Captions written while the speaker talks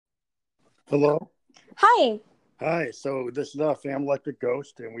Hello. Hi. Hi. So this is Fam Electric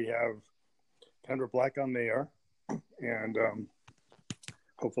Ghost, and we have Kendra Black on the air, and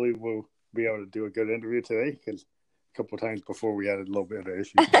hopefully we'll be able to do a good interview today. Because a couple of times before we had a little bit of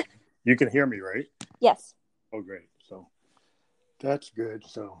issues. You can hear me, right? Yes. Oh, great. So that's good.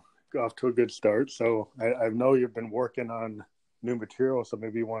 So off to a good start. So I know you've been working on new material, so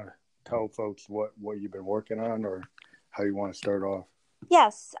maybe you want to tell folks what you've been working on or how you want to start off.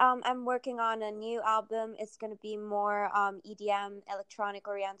 Yes. I'm working on a new album. It's going to be more EDM, electronic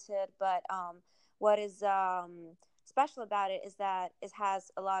oriented. But what is special about it is that it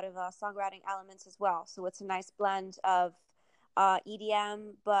has a lot of songwriting elements as well. So it's a nice blend of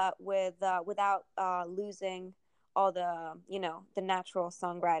EDM, but without losing all the natural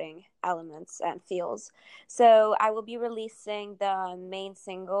songwriting elements and feels. So I will be releasing the main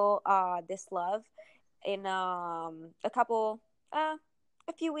single, "This Love," in uh,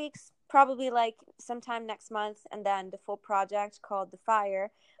 a few weeks, probably like sometime next month, and then the full project called "The Fire"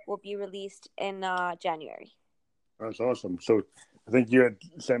 will be released in January. That's awesome. So I think you had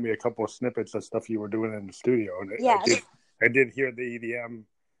sent me a couple of snippets of stuff you were doing in the studio, and Yes. I did hear the EDM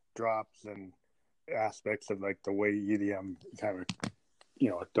drops and aspects of like the way EDM kind of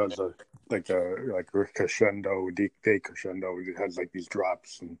it does a crescendo, decrescendo. It has like these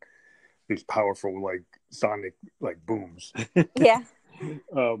drops and these powerful like sonic like booms. Yeah.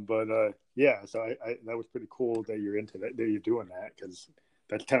 Yeah, so I that was pretty cool that you're into that you're doing that because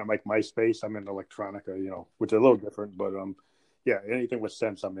that's kind of like my space. I'm in electronica, which is a little different, but yeah, anything with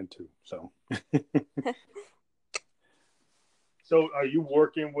sense I'm into. So, so are you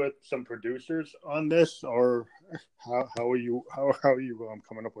working with some producers on this, or how are you how are you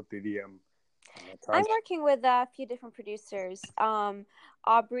coming up with the DM I'm concept? working with a few different producers.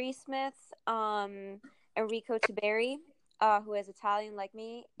 Aubrey Smith, Enrico Tiberi, who is Italian like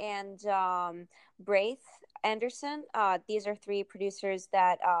me, and Braith Anderson. These are three producers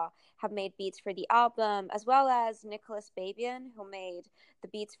that have made beats for the album, as well as Nicholas Babian, who made the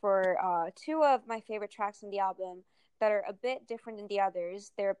beats for two of my favorite tracks on the album that are a bit different than the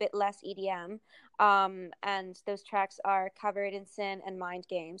others. They're a bit less EDM. And those tracks are Covered in Sin and Mind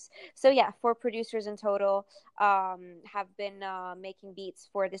Games. So yeah, four producers in total have been making beats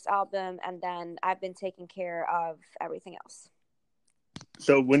for this album, and then I've been taking care of everything else.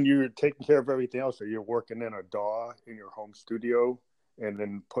 So when you're taking care of everything else, are you working in a DAW in your home studio and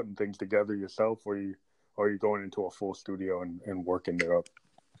then putting things together yourself, or are you going into a full studio and working it up?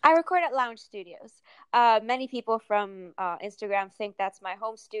 I record at Lounge Studios. Many people from Instagram think that's my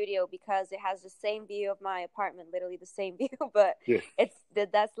home studio because it has the same view of my apartment, literally the same view, but Yeah.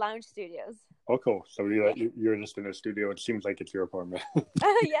 that's Lounge Studios. Oh, cool. So Yeah. you're just in a studio. It seems like it's your apartment.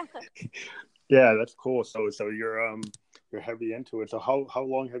 Yeah. Yeah, that's cool. So you're heavy into it. So how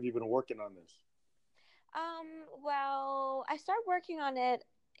long have you been working on this? Well, I started working on it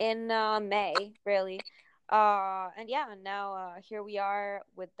in May, really. And yeah, now here we are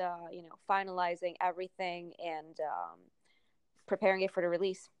with finalizing everything and preparing it for the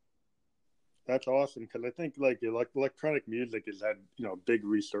release. That's awesome because I think like electronic music has had big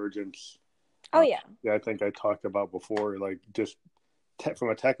resurgence. Oh yeah. Yeah, I think I talked about before, like just from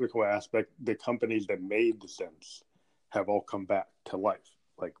a technical aspect, the companies that made the synths have all come back to life,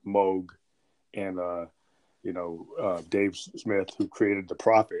 like Moog and Dave Smith, who created the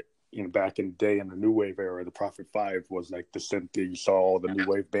Prophet. Back in the day in the new wave era, the Prophet 5 was like the synth that you saw all the new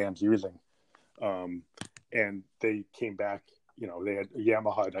wave bands using. And they came back. They had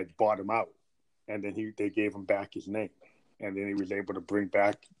Yamaha had bought him out, and then they gave him back his name, and then he was able to bring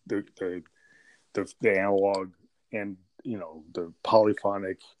back the analog and the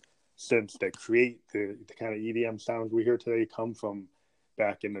polyphonic synths that create the kind of EDM sounds we hear today come from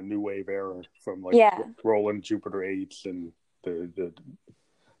back in the new wave era, from like Yeah. Roland Jupiter 8s and the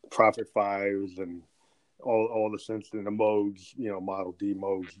Prophet 5s and all the synths and the Moogs, Model D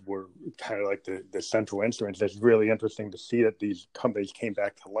Moogs were kind of like the central instruments. It's really interesting to see that these companies came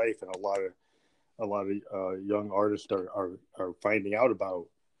back to life, and a lot of young artists are finding out about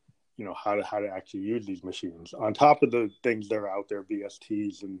how to actually use these machines on top of the things that are out there,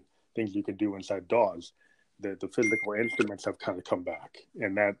 BSTs and things you can do inside DAWs. The physical instruments have kind of come back,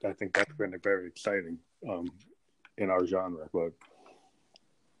 and that I think that's been very exciting in our genre. But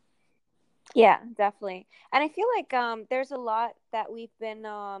Yeah, definitely. And I feel like there's a lot that we've been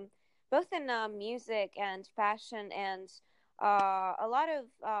both in music and fashion and a lot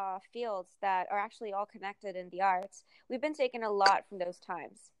of fields that are actually all connected in the arts. We've been taking a lot from those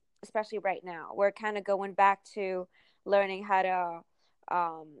times, especially right now. We're kind of going back to learning how to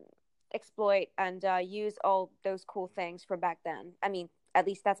exploit and use all those cool things from back then. I mean, At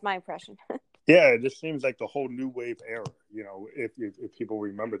least that's my impression. Yeah, it just seems like the whole new wave era. If people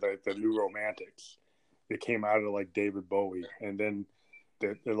remember the New Romantics, it came out of like David Bowie, and then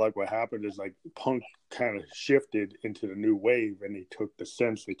like what happened is like punk kind of shifted into the new wave, and they took the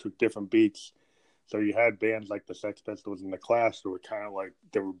synths, they took different beats. So you had bands like the Sex Pistols and the Clash that were kind of like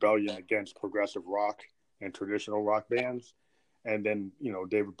the rebellion against progressive rock and traditional rock bands. And then,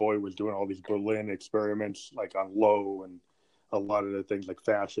 David Bowie was doing all these Berlin experiments like on Low, and a lot of the things like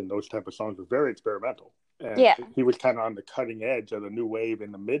Fashion, those type of songs were very experimental. And Yeah. he was kind of on the cutting edge of the new wave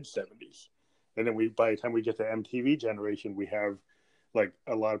in the mid 70s. And then by the time we get to MTV generation, we have like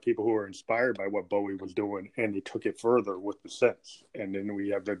a lot of people who are inspired by what Bowie was doing, and they took it further with the synths. And then we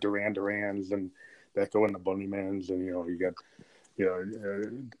have the Duran Durans and Echo and the Bunnymans, and you got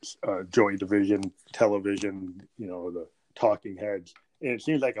Joy Division, Television, the Talking Heads. And it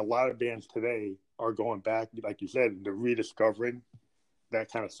seems like a lot of bands today are going back, like you said, they're rediscovering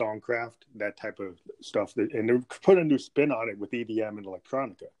that kind of songcraft, that type of stuff, and they're putting a new spin on it with EDM and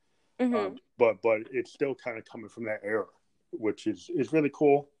electronica. Mm-hmm. But it's still kind of coming from that era, which is really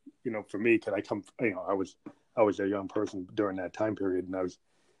cool. For me, because I was a young person during that time period, and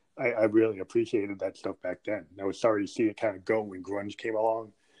I really appreciated that stuff back then. And I was sorry to see it kind of go when grunge came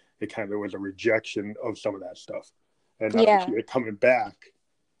along. There was a rejection of some of that stuff, and now to see it coming back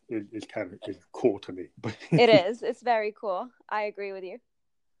is kind of cool to me. It is. It's very cool. I agree with you.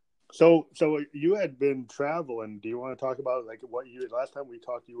 So you had been traveling. Do you want to talk about like last time we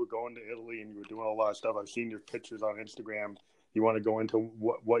talked, you were going to Italy and you were doing a lot of stuff. I've seen your pictures on Instagram. You want to go into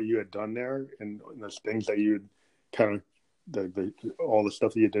what you had done there and the things that you kind of all the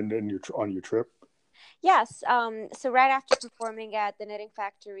stuff that you did on your trip? Yes. So right after performing at the Knitting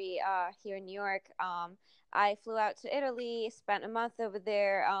Factory here in New York, I flew out to Italy, spent a month over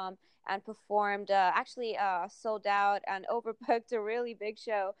there, and performed, sold out and overbooked a really big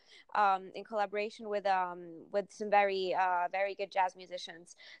show in collaboration with some very good jazz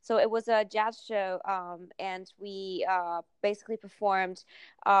musicians. So it was a jazz show, and we basically performed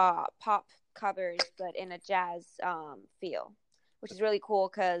pop covers, but in a jazz feel, which is really cool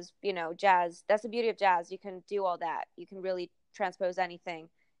because, jazz, that's the beauty of jazz. You can do all that. You can really transpose anything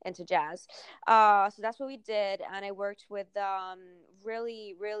into jazz. So that's what we did. And I worked with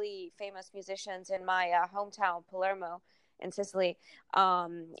really, really famous musicians in my hometown, Palermo in Sicily,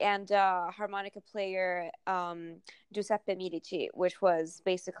 and harmonica player Giuseppe Medici, which was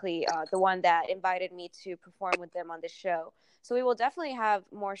basically the one that invited me to perform with them on this show. So we will definitely have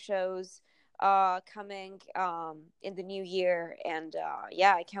more shows coming in the new year, and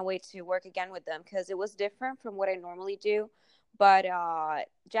I can't wait to work again with them because it was different from what I normally do, but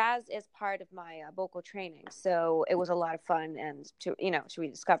jazz is part of my vocal training, so it was a lot of fun, and to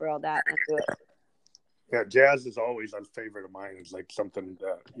rediscover all that and do it. Yeah, jazz is always a favorite of mine. It's like something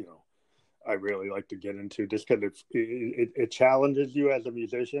that I really like to get into, just because it challenges you as a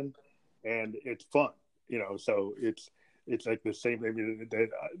musician, and it's fun. So it's like the same. I mean,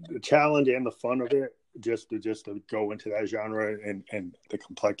 the challenge and the fun of it, just to go into that genre and the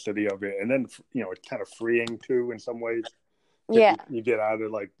complexity of it, and then it's kind of freeing too in some ways. Yeah, you get out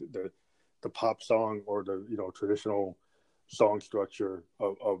of like the pop song or the traditional song structure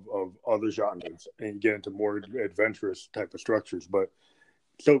of other genres, and you get into more adventurous type of structures. But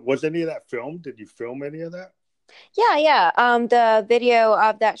so, was any of that filmed? Did you film any of that? Yeah. The video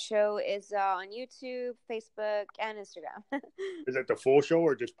of that show is on YouTube, Facebook, and Instagram. Is it the full show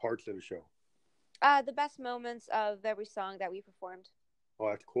or just parts of the show? The best moments of every song that we performed. Oh,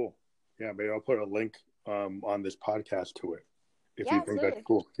 that's cool. Yeah, maybe I'll put a link on this podcast to it. If you think absolutely. That's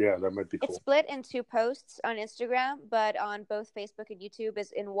cool. Yeah, that might be cool. It's split in 2 posts on Instagram, but on both Facebook and YouTube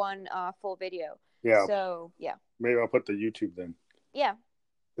is in one full video. Yeah. So, yeah. Maybe I'll put the YouTube then. Yeah.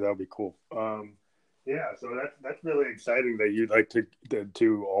 That'll be cool. Yeah, so that's really exciting that you'd like to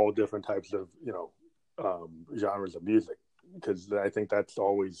do all different types of, genres of music, because I think that's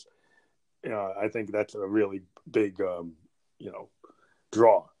always, I think that's a really big,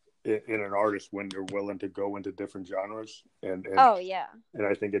 draw in an artist when they're willing to go into different genres, and oh yeah, and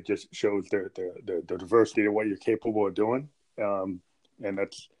I think it just shows the diversity of what you're capable of doing, and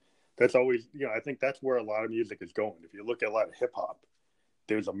that's always, I think that's where a lot of music is going. If you look at a lot of hip hop,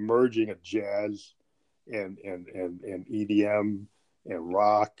 there's a merging of jazz and EDM and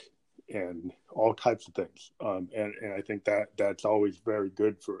rock and all types of things, and I think that's always very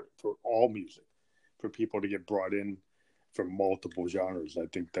good for all music, for people to get brought in from multiple genres. I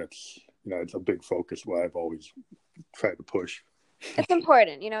think that's, it's a big focus what I've always tried to push. It's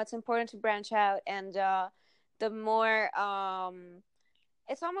important, it's important to branch out, and the more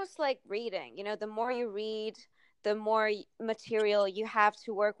it's almost like reading, the more you read, the more material you have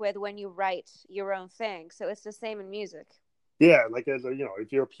to work with when you write your own thing. So it's the same in music. Yeah, like as a,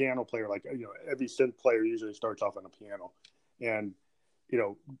 if you're a piano player, like every synth player usually starts off on a piano, and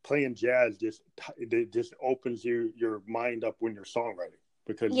playing jazz just opens your mind up when you're songwriting,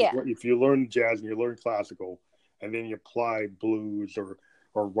 because Yeah. if you learn jazz and you learn classical, and then you apply blues or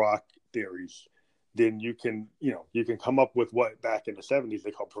rock theories, then you can come up with what back in the 70s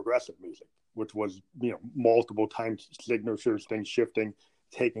they called progressive music, which was multiple time signatures, things shifting,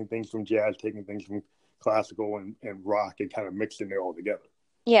 taking things from jazz, taking things from classical and rock, and kind of mixing it all together.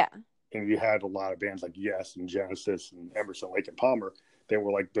 Yeah. And you had a lot of bands like Yes and Genesis and Emerson, Lake and Palmer. They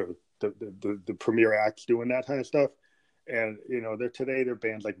were like the premier acts doing that kind of stuff. And they're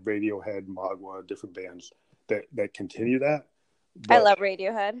bands like Radiohead, Magua, different bands that continue that. But, I love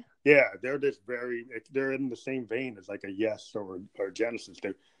Radiohead. Yeah, they're in the same vein as like a Yes or Genesis.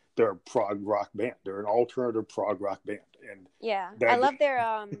 They're a prog rock band. They're an alternative prog rock band. And yeah, I love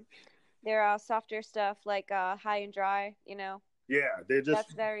their softer stuff, like High and Dry. Yeah,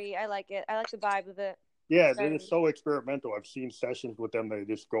 I like it. I like the vibe of it. Yeah, they're so experimental. I've seen sessions with them. They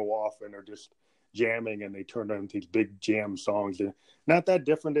just go off and they're just jamming, and they turn into these big jam songs. And not that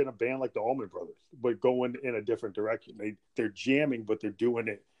different than a band like the Allman Brothers, but going in a different direction. They're jamming, but they're doing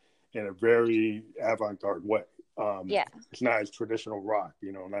it in a very avant-garde way. Yeah, it's not as traditional rock,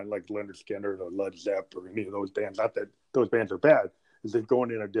 not like Leonard Skinner or Led Zeppelin or any of those bands. Not that those bands are bad, is they're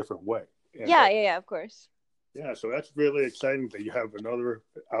going in a different way. And yeah, of course. Yeah, so that's really exciting that you have another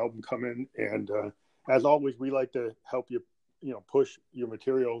album coming, and as always, we like to help you, push your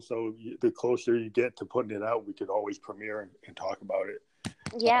material. So the closer you get to putting it out, we could always premiere and talk about it.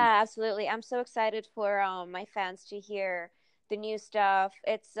 Yeah, absolutely. I'm so excited for my fans to hear the new stuff.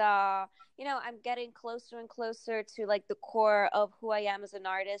 It's I'm getting closer and closer to like the core of who I am as an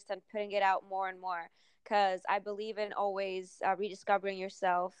artist, and putting it out more and more, because I believe in always rediscovering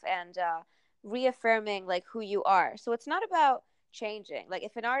yourself and reaffirming like who you are. So it's not about changing. Like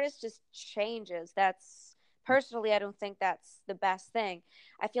if an artist just changes, that's personally, I don't think that's the best thing.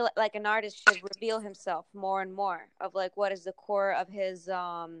 I feel like an artist should reveal himself more and more of like what is the core of his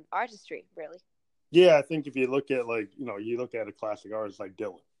artistry, really. Yeah, I think if you look at you look at a classic artist like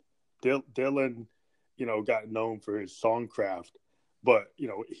Dylan. Dylan, got known for his songcraft, but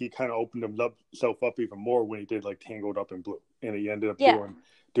he kind of opened himself up even more when he did like Tangled Up in Blue, and he ended up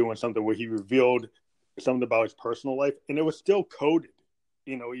doing something where he revealed something about his personal life, and it was still coded.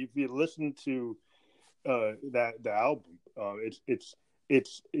 If you listen to the album,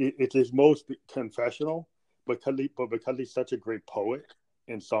 it's his most confessional, because he's such a great poet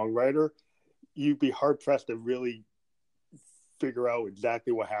and songwriter, you'd be hard pressed to really figure out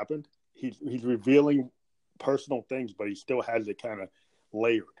exactly what happened. He's revealing personal things, but he still has it kind of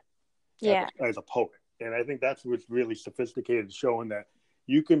layered as a poet. And I think that's what's really sophisticated, showing that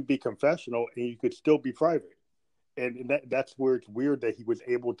you can be confessional and you could still be private. And that's where it's weird that he was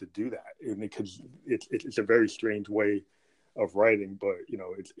able to do that. And because it's a very strange way of writing, but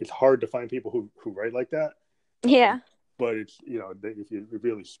it's hard to find people who write like that. Yeah. But it's if you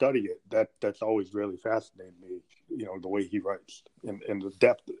really study it, that's always really fascinating me. The way he writes and the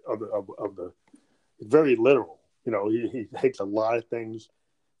depth of the it's very literal. He takes a lot of things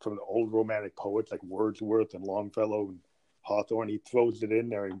from the old romantic poets like Wordsworth and Longfellow and Hawthorne. He throws it in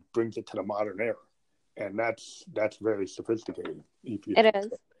there and brings it to the modern era, and that's very sophisticated. It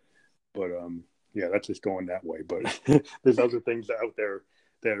is. But yeah, that's just going that way. But there's other things out there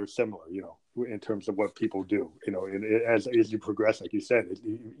that are similar, in terms of what people do. And as you progress, like you said,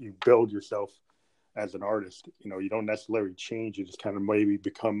 you build yourself as an artist. You don't necessarily change. You just kind of maybe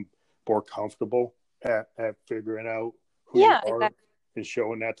become more comfortable at figuring out who you are, exactly, and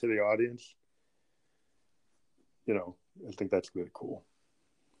showing that to the audience. I think that's really cool.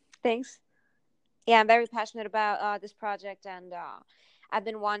 Thanks. Yeah, I'm very passionate about this project, and I've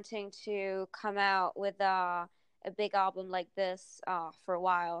been wanting to come out with a big album like this for a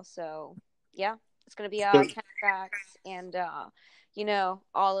while. So yeah, it's going to be 10 tracks, and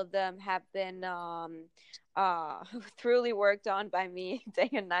all of them have been thoroughly worked on by me day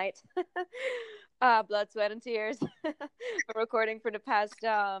and night. Blood, sweat, and tears. I'm recording for the past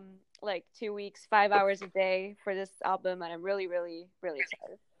 2 weeks, 5 hours a day for this album, and I'm really, really, really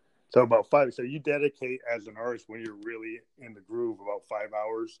excited. So about 5. So you dedicate as an artist, when you're really in the groove, about 5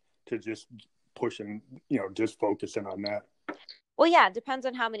 hours to just pushing, just focusing on that. Well, yeah, it depends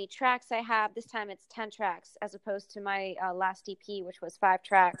on how many tracks I have. This time it's 10 tracks as opposed to my last EP, which was 5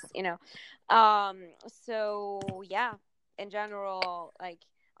 tracks. So yeah, in general,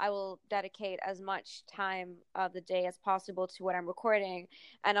 I will dedicate as much time of the day as possible to what I'm recording,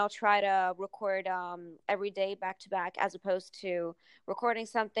 and I'll try to record every day back to back, as opposed to recording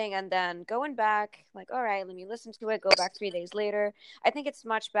something and then going back, like, all right, let me listen to it, go back 3 days later. I think it's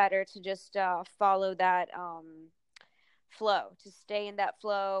much better to just follow that flow, to stay in that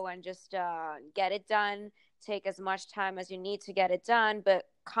flow and just get it done. Take as much time as you need to get it done, but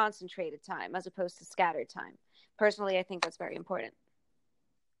concentrated time as opposed to scattered time. Personally, I think that's very important.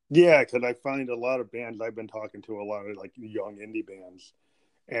 Yeah, because I find a lot of bands, I've been talking to a lot of like young indie bands,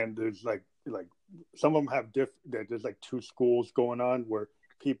 and there's like some of them have there's like two schools going on where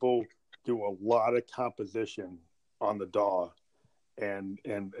people do a lot of composition on the DAW, and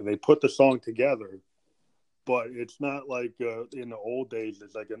they put the song together, but it's not like in the old days.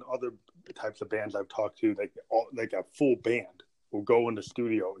 It's like in other types of bands I've talked to, like a full band will go in the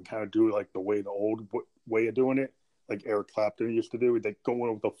studio and kind of do like the old way of doing it, like Eric Clapton used to do. They go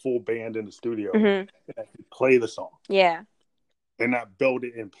in with a full band in the studio and play the song. Yeah. And not build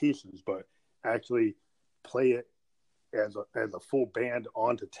it in pieces, but actually play it as a full band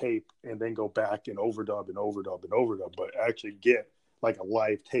onto tape, and then go back and overdub, but actually get like a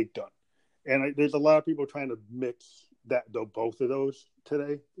live take done. And there's a lot of people trying to mix both of those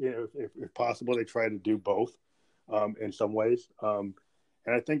today. You know, if possible, they try to do both in some ways.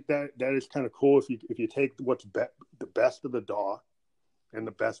 And I think that is kind of cool if you take what's the best of the DAW and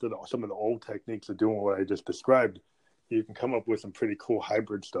the best of some of the old techniques of doing what I just described. You can come up with some pretty cool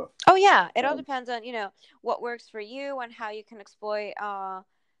hybrid stuff. Oh yeah, it all depends on what works for you and how you can exploit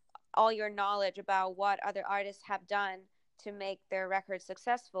all your knowledge about what other artists have done to make their records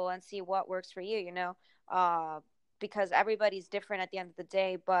successful, and see what works for you. Because everybody's different at the end of the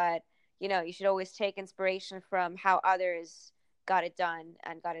day, but you should always take inspiration from how others got it done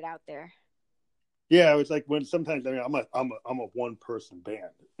and got it out there. Yeah, it's like when sometimes I'm a one person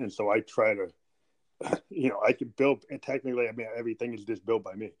band, and so I try to, I can build. And technically, everything is just built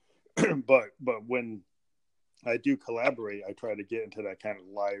by me, but when I do collaborate, I try to get into that kind of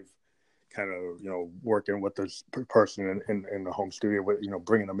live, kind of working with this person in the home studio, with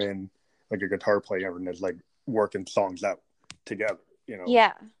bringing them in like a guitar player, and there's like working songs out together,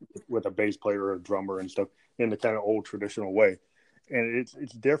 yeah, with a bass player or a drummer and stuff in the kind of old traditional way. And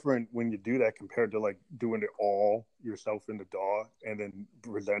it's different when you do that compared to like doing it all yourself in the DAW and then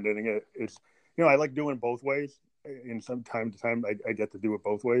presenting it. It's I like doing both ways. And some time to time I get to do it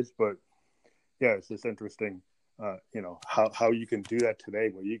both ways. But yeah, it's just interesting, how you can do that today,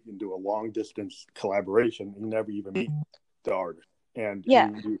 where you can do a long distance collaboration. You never even meet the artist, and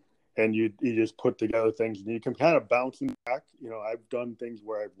you just put together things, and you can kind of bounce them back. I've done things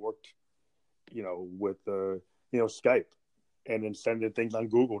where I've worked, with Skype, and then sending things on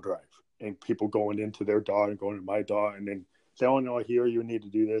Google Drive, and people going into their DAW and going to my DAW, and then say, "Oh no, here you need to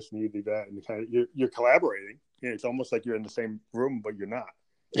do this and you do that," and kind of you're collaborating. It's almost like you're in the same room, but you're not.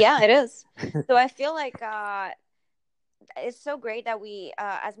 Yeah, it is. So I feel like it's so great that we,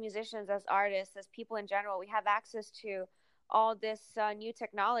 as musicians, as artists, as people in general, we have access to all this new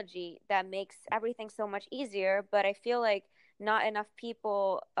technology that makes everything so much easier. But I feel like not enough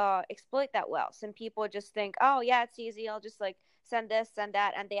people exploit that well. Some people just think, oh yeah, it's easy, I'll just like send this, send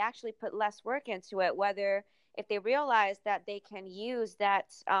that, and they actually put less work into it. Whether if they realize that they can use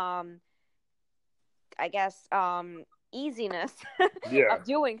that easiness of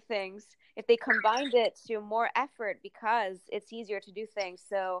doing things, if they combined it to more effort, because it's easier to do things,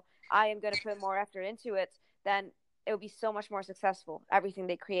 so I am going to put more effort into it, then it would be so much more successful, everything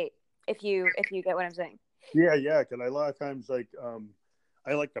they create, if you get what I'm saying. Yeah, because a lot of times, like,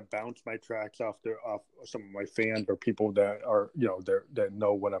 I like to bounce my tracks off some of my fans or people that are, that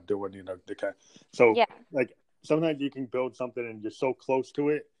know what I'm doing, so yeah. Like sometimes you can build something and you're so close to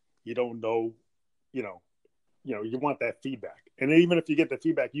it, you don't know, you want that feedback. And even if you get the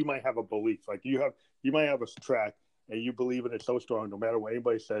feedback, you might have a belief, like you might have a track and you believe in it so strong, no matter what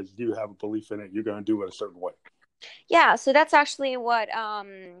anybody says, you have a belief in it, you're going to do it a certain way. Yeah, so that's actually what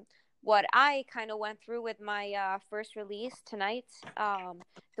I kind of went through with my first release tonight,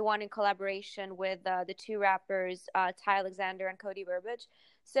 the one in collaboration with the two rappers, Ty Alexander and Cody Burbage.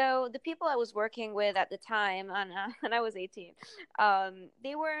 So the people I was working with at the time, and I was 18,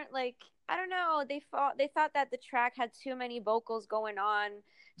 they weren't like, I don't know, they thought that the track had too many vocals going on,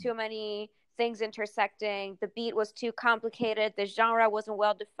 too many things intersecting, the beat was too complicated, the genre wasn't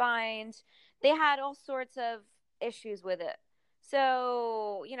well defined. They had all sorts of issues with it.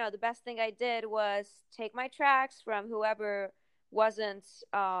 So, the best thing I did was take my tracks from whoever wasn't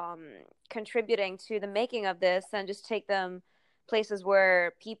contributing to the making of this, and just take them places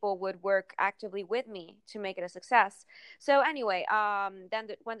where people would work actively with me to make it a success. So anyway, then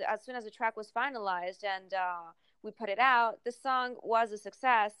as soon as the track was finalized and we put it out, the song was a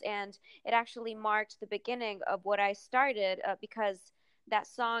success, and it actually marked the beginning of what I started, because that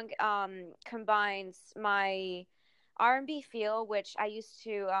song combines my R&B feel, which I used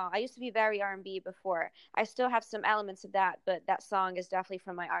to be very R&B before. I still have some elements of that, but that song is definitely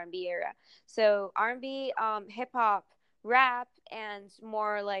from my R&B era. So R&B, hip hop, rap, and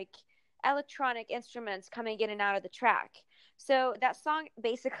more like electronic instruments coming in and out of the track. So that song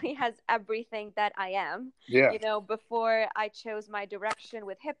basically has everything that I am. Yeah. You know, before I chose my direction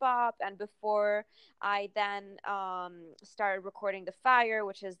with hip hop, and before I then started recording The Fire,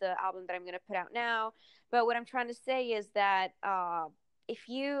 which is the album that I'm going to put out now. But what I'm trying to say is that if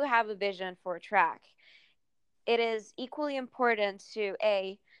you have a vision for a track, it is equally important to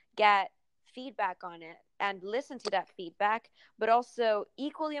get feedback on it and listen to that feedback, but also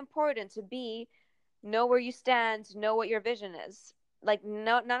equally important to know where you stand, know what your vision is. Like,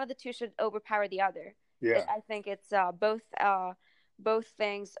 no, none of the two should overpower the other. Yeah. I think it's both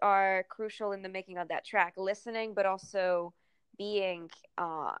things are crucial in the making of that track. Listening, but also being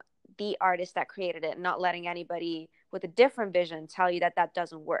the artist that created it, not letting anybody with a different vision tell you that that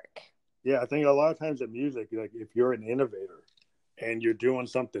doesn't work. Yeah, I think a lot of times in music, like if you're an innovator and you're doing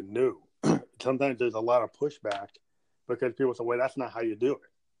something new, sometimes there's a lot of pushback because people say, well, that's not how you do it.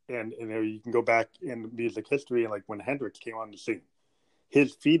 And you can go back in music history, and like when Hendrix came on the scene,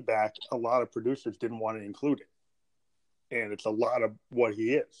 his feedback, a lot of producers didn't want to include it. And it's a lot of what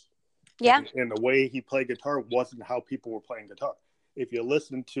he is. Yeah. And the way he played guitar wasn't how people were playing guitar. If you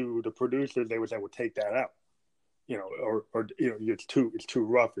listen to the producers, they would say, well, take that out. Or it's too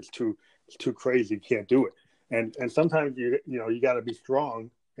rough, it's too crazy, you can't do it. And sometimes you got to be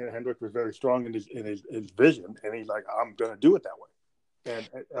strong. And Hendrix was very strong in his vision, and he's like, I'm going to do it that way. And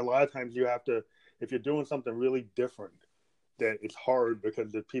a lot of times you have to, if you're doing something really different, that it's hard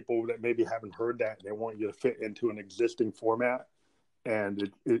because the people that maybe haven't heard that, they want you to fit into an existing format,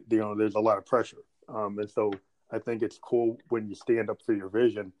 and there's a lot of pressure. And so I think it's cool when you stand up for your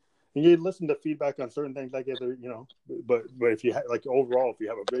vision. And you listen to feedback on certain things, like either, but if you like overall, if you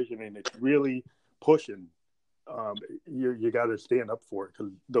have a vision and it's really pushing, you got to stand up for it,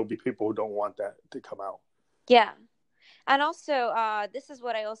 because there'll be people who don't want that to come out. Yeah, and also this is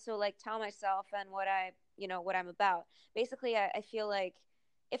what I also like tell myself, and what I'm about. Basically, I feel like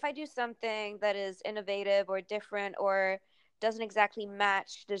if I do something that is innovative or different or doesn't exactly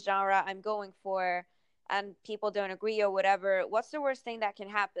match the genre I'm going for, and people don't agree or whatever, what's the worst thing that can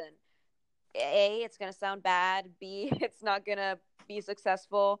happen? A, it's going to sound bad. B, it's not going to be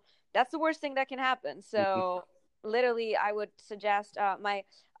successful. That's the worst thing that can happen. So literally, I would suggest my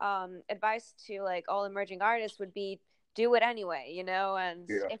advice to like all emerging artists would be do it anyway, and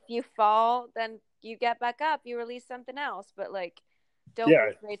if you fall, then you get back up, you release something else, but like don't be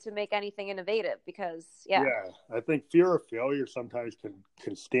afraid to make anything innovative, because I think fear of failure sometimes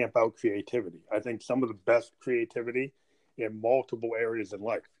can stamp out creativity. I think some of the best creativity in multiple areas in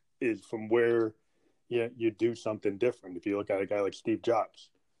life is from where you do something different. If you look at a guy like Steve Jobs,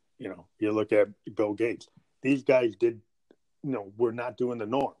 you look at Bill Gates, these guys were not doing the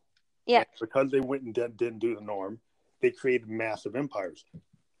norm. And because they went and didn't do the norm, they created massive empires.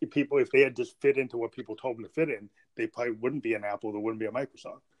 People, if they had just fit into what people told them to fit in, they probably wouldn't be an Apple, there wouldn't be a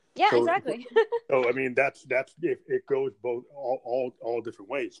Microsoft. Yeah, so, exactly. So I mean, that's it goes both all different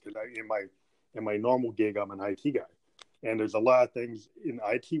ways. Because in my normal gig, I'm an IT guy, and there's a lot of things in the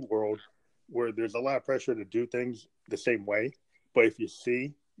IT world where there's a lot of pressure to do things the same way. But if you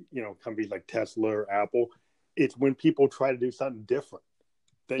see, companies like Tesla or Apple, it's when people try to do something different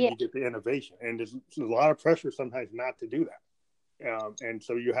that you get the innovation. And there's a lot of pressure sometimes not to do that. And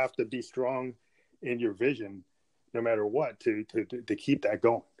so you have to be strong in your vision, no matter what, to keep that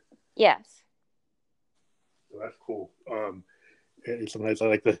going. Yes. So that's cool. And sometimes I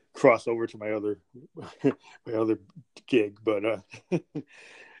like to cross over to my other gig, but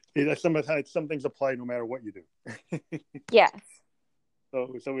sometimes some things apply no matter what you do. Yes. So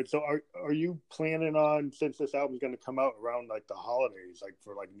are you planning on, since this album is going to come out around like the holidays, like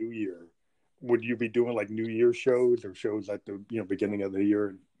for like New Year, would you be doing like New Year shows or shows at the beginning of the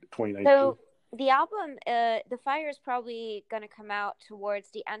year in 2019? So the album, The Fire, is probably going to come out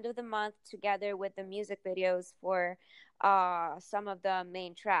towards the end of the month, together with the music videos for some of the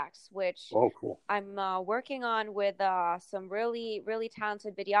main tracks, which cool. I'm working on with some really, really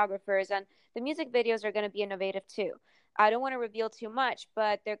talented videographers, and the music videos are going to be innovative too. I don't want to reveal too much,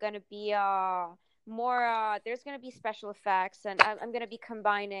 but they're going to be there's going to be special effects, and I'm going to be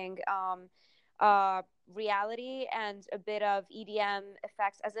combining reality and a bit of EDM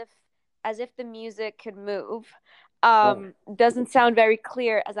effects, as if the music could move. Oh, Doesn't sound very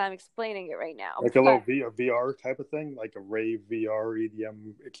clear as I'm explaining it right now, like a little but VR type of thing, like a rave VR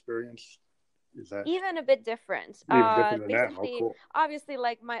EDM experience. Is that even a bit different. even different than that? Oh, Basically, cool. obviously,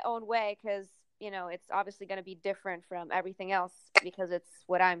 like my own way, because it's obviously going to be different from everything else because it's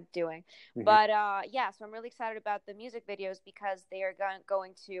what I'm doing. Hmm. But yeah, so I'm really excited about the music videos because they are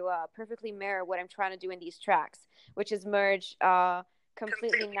going to perfectly mirror what I'm trying to do in these tracks, which is merge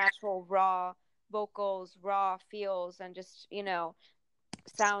completely natural, raw vocals, raw feels, and just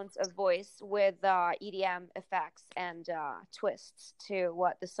sounds of voice with EDM effects and twists to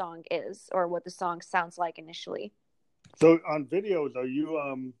what the song is or what the song sounds like initially. So on videos, are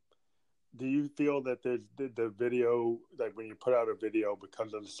you do you feel that there's the video, like when you put out a video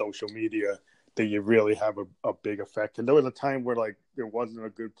because of the social media, that you really have a big effect? And there was a time where like there wasn't a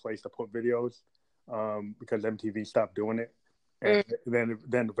good place to put videos because MTV stopped doing it, and Mm.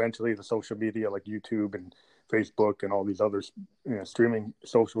 then eventually the social media like YouTube and Facebook and all these other streaming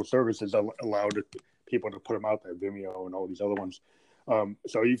social services allowed people to put them out there, Vimeo and all these other ones.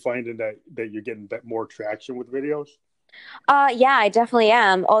 So are you finding that you're getting more traction with videos? Yeah, I definitely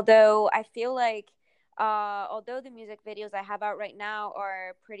am. Although I feel like, although the music videos I have out right now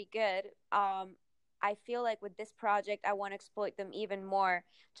are pretty good, I feel like with this project, I want to exploit them even more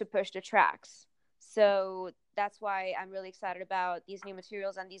to push the tracks. So that's why I'm really excited about these new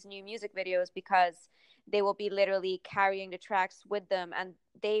materials and these new music videos because they will be literally carrying the tracks with them and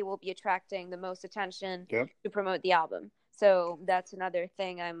they will be attracting the most attention Yeah. to promote the album. So that's another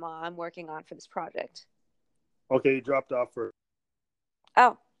thing I'm working on for this project. Okay, you dropped off for.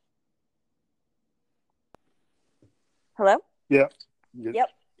 Oh, hello? Yeah. Yep.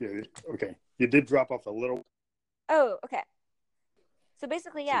 Yeah. Okay. You did drop off a little. Oh, okay. So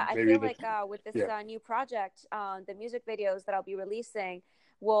basically, So yeah, I maybe feel the. like with this Yeah. new project, the music videos that I'll be releasing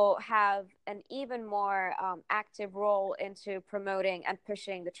will have an even more active role into promoting and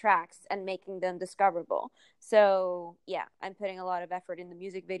pushing the tracks and making them discoverable. So, yeah, I'm putting a lot of effort in the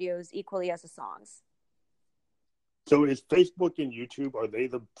music videos equally as the songs. So is Facebook and YouTube, are they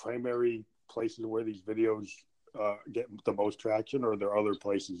the primary places where these videos get the most traction, or are there other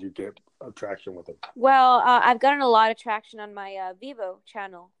places you get traction with them? Well, I've gotten a lot of traction on my Vivo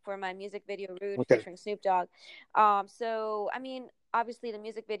channel for my music video Rude Okay. featuring Snoop Dogg. So, I mean, obviously the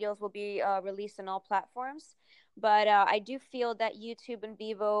music videos will be released on all platforms, but I do feel that YouTube and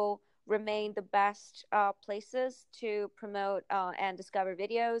Vivo remain the best places to promote and discover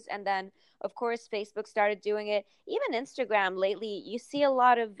videos. And then, of course, Facebook started doing it. Even Instagram lately, you see a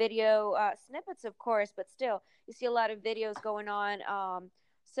lot of video snippets, of course, but still, you see a lot of videos going on.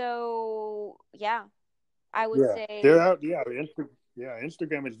 So yeah, I would Yeah. say They're out. Yeah.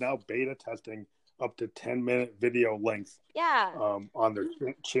 Instagram is now beta testing up to 10-minute video length yeah, on their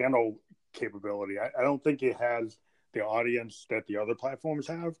channel capability. I don't think it has the audience that the other platforms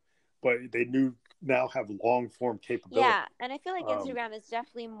have, but they now have long form capability. yeah, and I feel like Um, Instagram is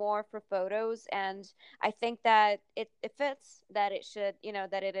definitely more for photos, and I think that it fits that it should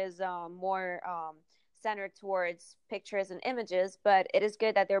that it is more centered towards pictures and images, but it is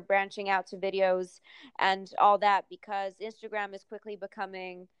good that they're branching out to videos and all that because Instagram is quickly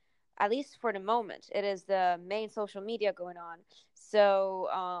becoming, at least for the moment, it is the main social media going on. So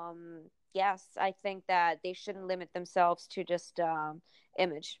yes, I think that they shouldn't limit themselves to just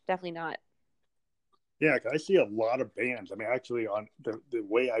image. Definitely not. Yeah, 'cause I see a lot of bands. I mean, actually, on the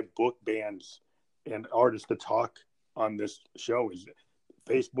way I book bands and artists to talk on this show is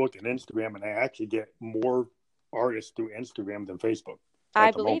Facebook and Instagram, and I actually get more artists through Instagram than Facebook I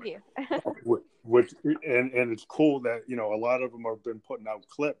at the believe moment. you. Which and it's cool that a lot of them have been putting out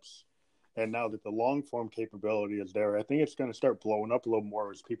clips, and now that the long form capability is there, I think it's going to start blowing up a little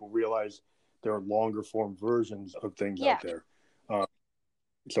more as people realize there are longer form versions of things Yeah. out there. Uh,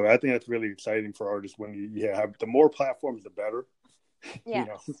 so I think that's really exciting for artists when you have the more platforms, the better. You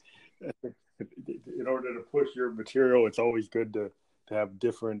know, Yes. in order to push your material, it's always good to have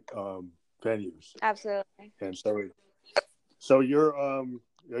different venues. Absolutely. And so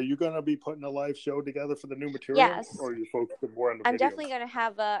are you going to be putting a live show together for the new material, Yes. or are you focusing more on the I'm videos? definitely going to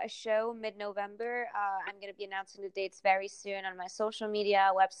have a show mid-November. I'm going to be announcing the dates very soon on my social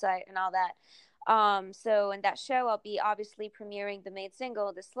media, website, and all that. So in that show, I'll be obviously premiering the main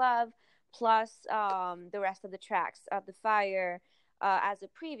single, This Love, plus the rest of the tracks of The Fire as a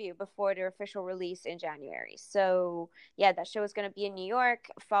preview before their official release in January. So yeah, that show is going to be in New York,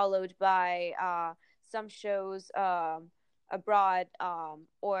 followed by some shows abroad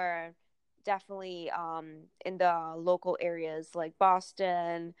or definitely in the local areas like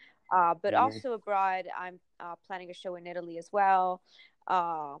Boston, But also abroad, I'm planning a show in Italy as well.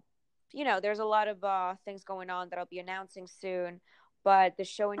 There's a lot of things going on that I'll be announcing soon. But the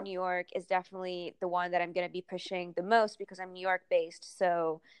show in New York is definitely the one that I'm going to be pushing the most because I'm New York based.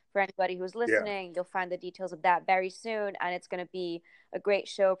 So for anybody who's listening, you'll find the details of that very soon. And it's going to be a great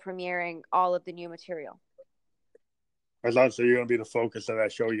show premiering all of the new material. As long as you're going to be the focus of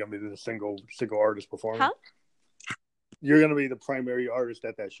that show, you're going to be the single artist performing. Huh? You're going to be the primary artist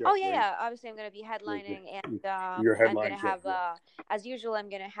at that show. Oh, yeah, right? yeah. Obviously, I'm going to be headlining, and You're I'm going to headlining, have, as usual, I'm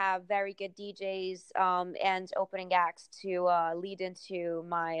going to have very good DJs and opening acts to lead into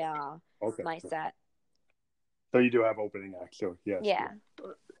my my set. So you do have opening acts, so yes. Yeah.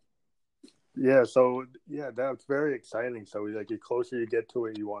 Yeah, so that's very exciting. So like, the closer you get to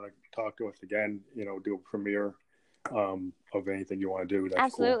it, you want to talk to us again. Do a premiere of anything you want to do. That's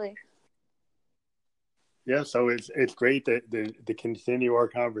absolutely cool. Yeah, so it's great to continue our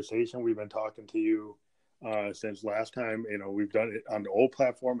conversation. We've been talking to you since last time. We've done it on the old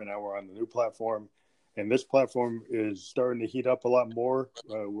platform, and now we're on the new platform. And this platform is starting to heat up a lot more.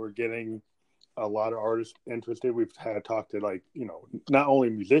 We're getting a lot of artists interested. We've had talked to not only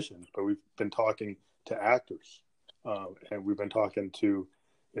musicians, but we've been talking to actors, and we've been talking to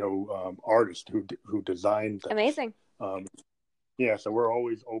artists who design things. Amazing. Yeah, so we're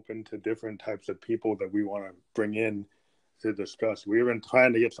always open to different types of people that we want to bring in to discuss. We've been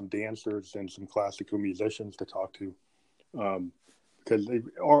trying to get some dancers and some classical musicians to talk to, because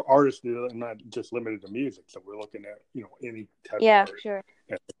our artists are not just limited to music. So we're looking at any type of art sure.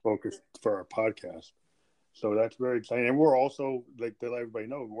 as a focus for our podcast. So that's very exciting. And we're also, like, to let everybody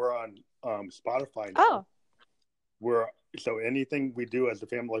know, we're on Spotify now. So anything we do as the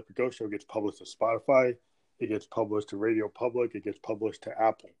Family Life Go Show gets published to Spotify. It gets published to Radio Public. It gets published to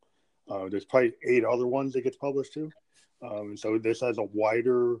Apple. There's probably 8 other ones it gets published to. And so this has a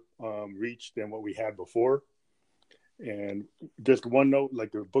wider reach than what we had before. And just one note,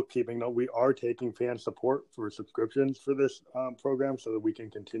 like a bookkeeping note, we are taking fan support for subscriptions for this program so that we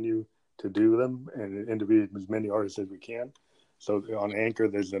can continue to do them and interview as many artists as we can. So on Anchor,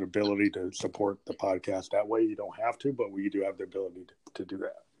 there's an ability to support the podcast that way. You don't have to, but we do have the ability to do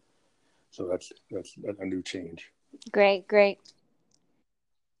that. So that's a new change. Great.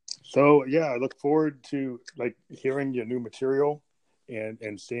 So yeah, I look forward to hearing your new material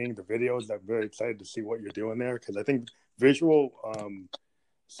and seeing the videos. I'm very excited to see what you're doing there, because I think visual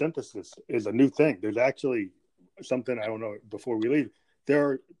synthesis is a new thing. There's actually something, I don't know, before we leave,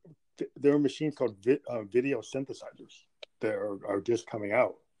 there are machines called video synthesizers that are just coming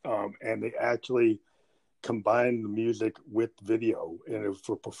out, and they actually combine the music with video and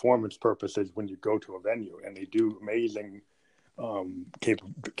for performance purposes when you go to a venue, and they do amazing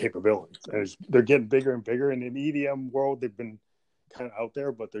capabilities. And they're getting bigger and bigger. In the EDM world, they've been kind of out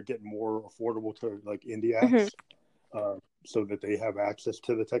there, but they're getting more affordable to indie acts, so that they have access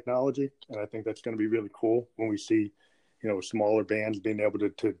to the technology. And I think that's going to be really cool when we see smaller bands being able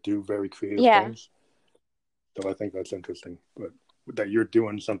to do very creative things. So I think that's interesting, but that you're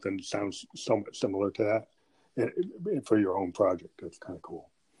doing something that sounds somewhat similar to that for your own project. That's kind of cool.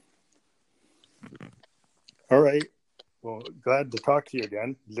 All right. Well, glad to talk to you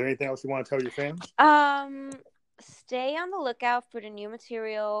again. Is there anything else you want to tell your fans? Stay on the lookout for the new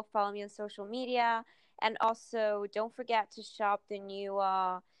material. Follow me on social media. And also, don't forget to shop the new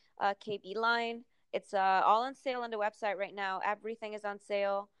KB line. It's all on sale on the website right now. Everything is on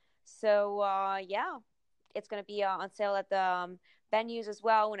sale. So, it's going to be on sale at the venues as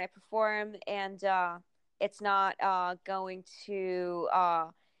well when I perform. And it's not going to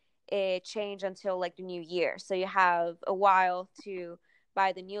change until the new year. So you have a while to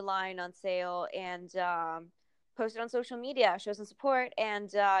buy the new line on sale and post it on social media, show some support,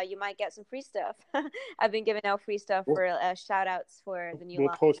 and you might get some free stuff. I've been giving out free stuff for shout outs for the new line.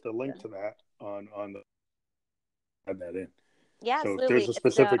 We'll post a link to that on the add that in. Yeah, so if there's a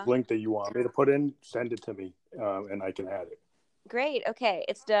specific link that you want me to put in, send it to me and I can add it. Great. Okay.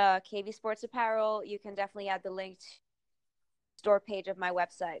 It's the KB Sports Apparel. You can definitely add the link to the store page of my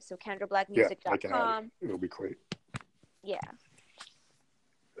website. So KendraBlackMusic.com. It'll be great. Yeah.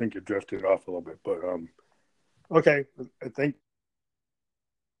 I think you drifted off a little bit, but okay. I think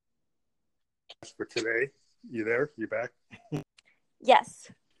that's for today. You there? You back?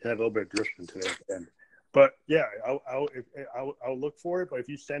 Yes. You had a little bit of drifting today at the end. But yeah, I'll look for it. But if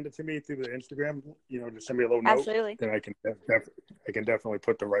you send it to me through the Instagram, just send me a little note. Absolutely. Then I can definitely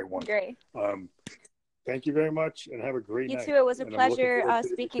put the right one. Great. Thank you very much, and have a great night. You too. It was a pleasure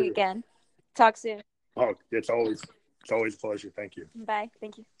speaking again. Talk soon. Oh, it's always a pleasure. Thank you. Bye.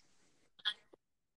 Thank you.